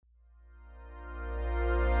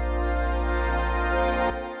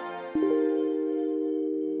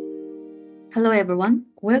Hello, everyone.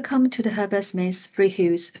 Welcome to the Herbert Smith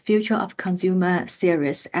Freehills Future of Consumer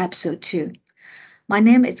Series, Episode 2. My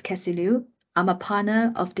name is Cassie Liu. I'm a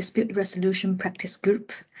partner of Dispute Resolution Practice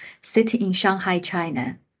Group, sitting in Shanghai,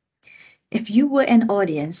 China. If you were an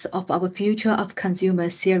audience of our Future of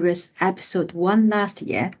Consumer Series, Episode 1 last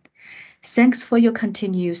year, thanks for your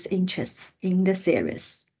continuous interest in the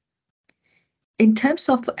series. In terms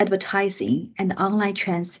of advertising and online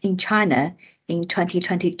trends in China in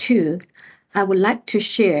 2022, I would like to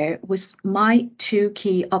share with my two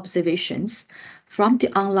key observations from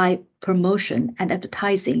the online promotion and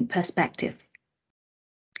advertising perspective.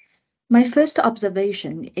 My first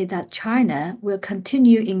observation is that China will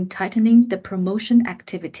continue in tightening the promotion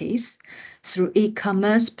activities through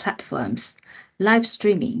e-commerce platforms, live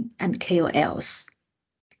streaming, and KOLs.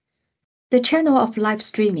 The channel of live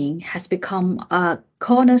streaming has become a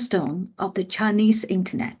cornerstone of the Chinese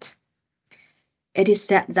internet. It is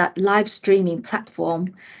said that live streaming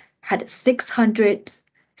platform had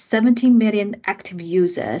 670 million active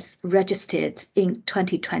users registered in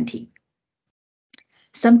 2020.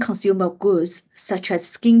 Some consumer goods, such as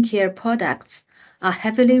skincare products, are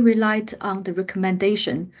heavily relied on the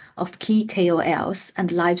recommendation of key KOLs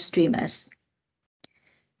and live streamers.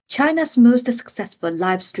 China's most successful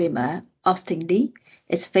live streamer, Austin Li,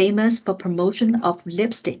 is famous for promotion of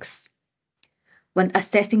lipsticks. When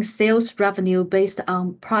assessing sales revenue based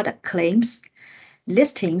on product claims,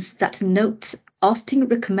 listings that note Austin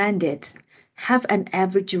recommended have an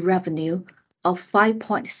average revenue of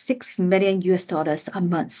 $5.6 million a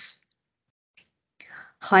month.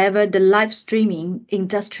 However, the live streaming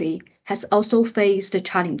industry has also faced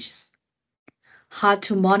challenges. Hard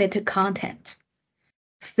to monitor content,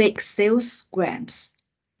 fake sales grams,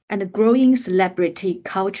 and growing celebrity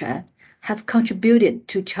culture have contributed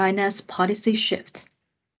to China's policy shift.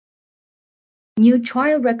 New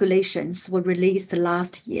trial regulations were released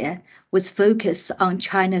last year with focus on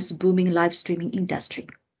China's booming live streaming industry.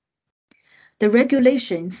 The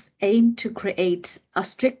regulations aim to create a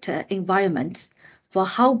stricter environment for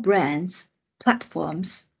how brands,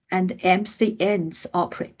 platforms, and MCNs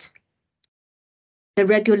operate. The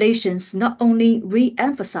regulations not only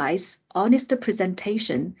re-emphasize honest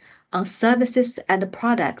presentation on services and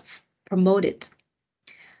products promoted,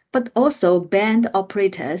 but also ban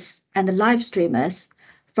operators and live streamers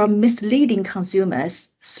from misleading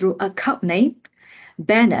consumers through account name,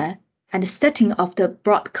 banner, and setting of the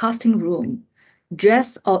broadcasting room,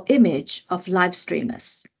 dress, or image of live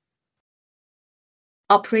streamers.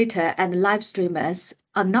 Operator and live streamers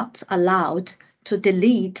are not allowed to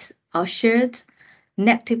delete or share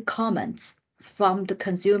negative comments from the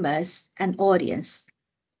consumers and audience.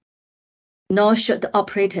 Nor should the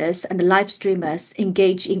operators and live streamers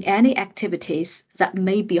engage in any activities that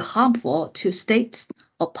may be harmful to state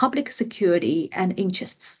or public security and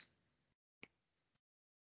interests.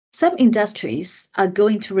 Some industries are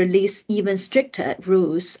going to release even stricter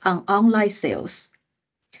rules on online sales.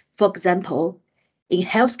 For example, in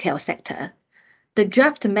healthcare sector, the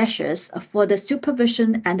draft measures for the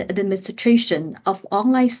supervision and administration of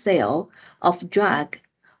online sale of drug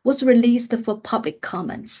was released for public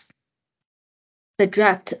comments. The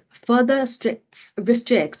draft further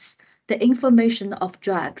restricts the information of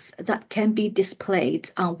drugs that can be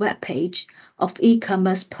displayed on web page of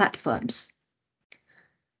e-commerce platforms.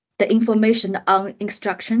 The information on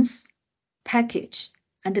instructions, package,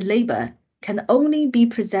 and label can only be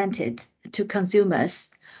presented to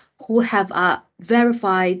consumers who have a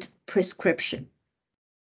verified prescription.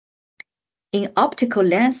 In optical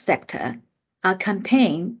lens sector, a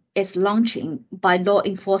campaign is launching by law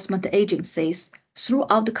enforcement agencies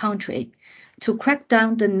throughout the country to crack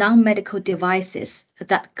down the non-medical devices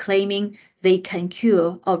that claiming they can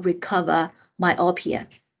cure or recover myopia.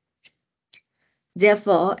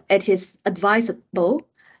 Therefore, it is advisable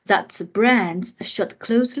that brands should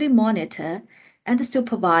closely monitor and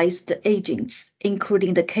supervise the agents,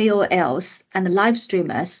 including the KOLs and live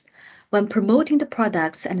streamers, when promoting the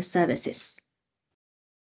products and services.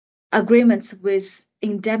 Agreements with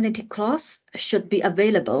indemnity clause should be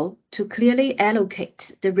available to clearly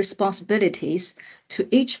allocate the responsibilities to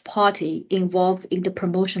each party involved in the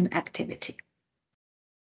promotion activity.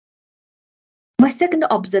 My second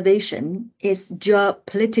observation is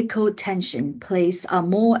geopolitical tension plays a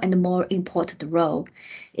more and more important role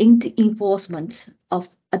in the enforcement of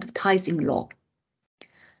advertising law.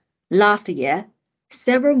 Last year,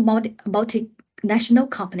 several multinational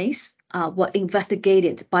companies were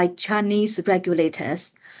investigated by Chinese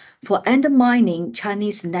regulators for undermining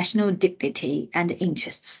Chinese national dignity and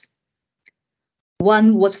interests.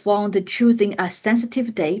 One was found choosing a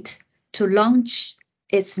sensitive date to launch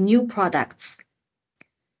its new products.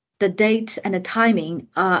 The date and the timing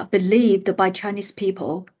are believed by Chinese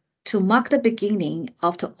people to mark the beginning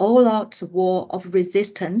of the all-out war of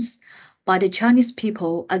resistance by the Chinese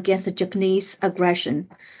people against the Japanese aggression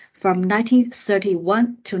from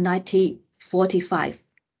 1931 to 1945.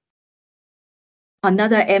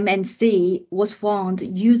 Another MNC was formed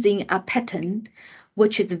using a pattern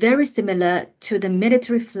which is very similar to the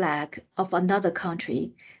military flag of another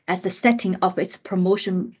country as the setting of its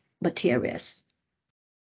promotion materials.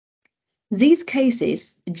 These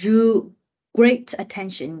cases drew great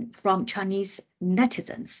attention from Chinese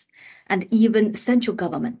netizens and even central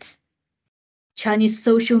government. Chinese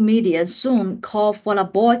social media soon called for a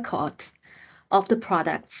boycott of the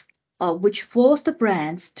products, which forced the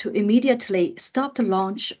brands to immediately stop the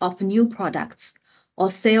launch of new products or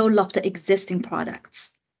sale of the existing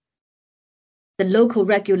products. The local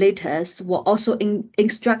regulators were also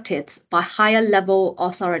instructed by higher level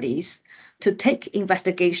authorities to take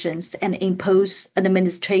investigations and impose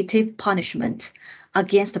administrative punishment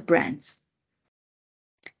against the brands.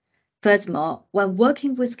 Furthermore, when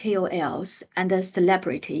working with KOLs and the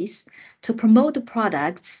celebrities to promote the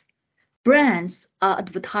products, brands are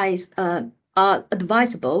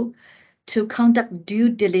advisable to conduct due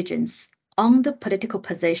diligence on the political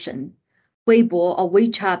position, Weibo or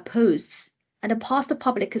WeChat posts, and past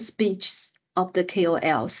public speeches of the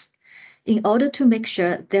KOLs in order to make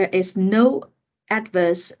sure there is no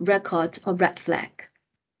adverse record or red flag.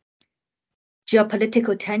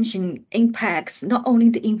 Geopolitical tension impacts not only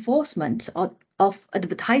the enforcement of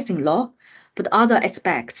advertising law, but other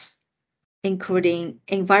aspects, including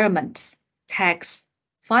environment, tax,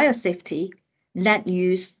 fire safety, land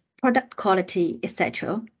use, product quality,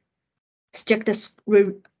 etc. Strict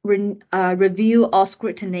review or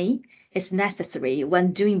scrutiny is necessary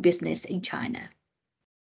when doing business in China.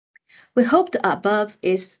 We hope the above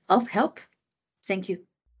is of help. Thank you.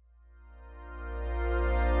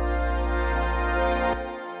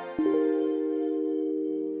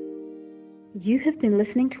 You have been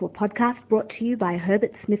listening to a podcast brought to you by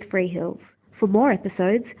Herbert Smith Freehills. For more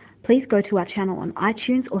episodes, please go to our channel on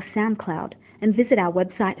iTunes or SoundCloud and visit our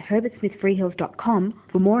website herbertsmithfreehills.com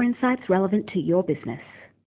for more insights relevant to your business.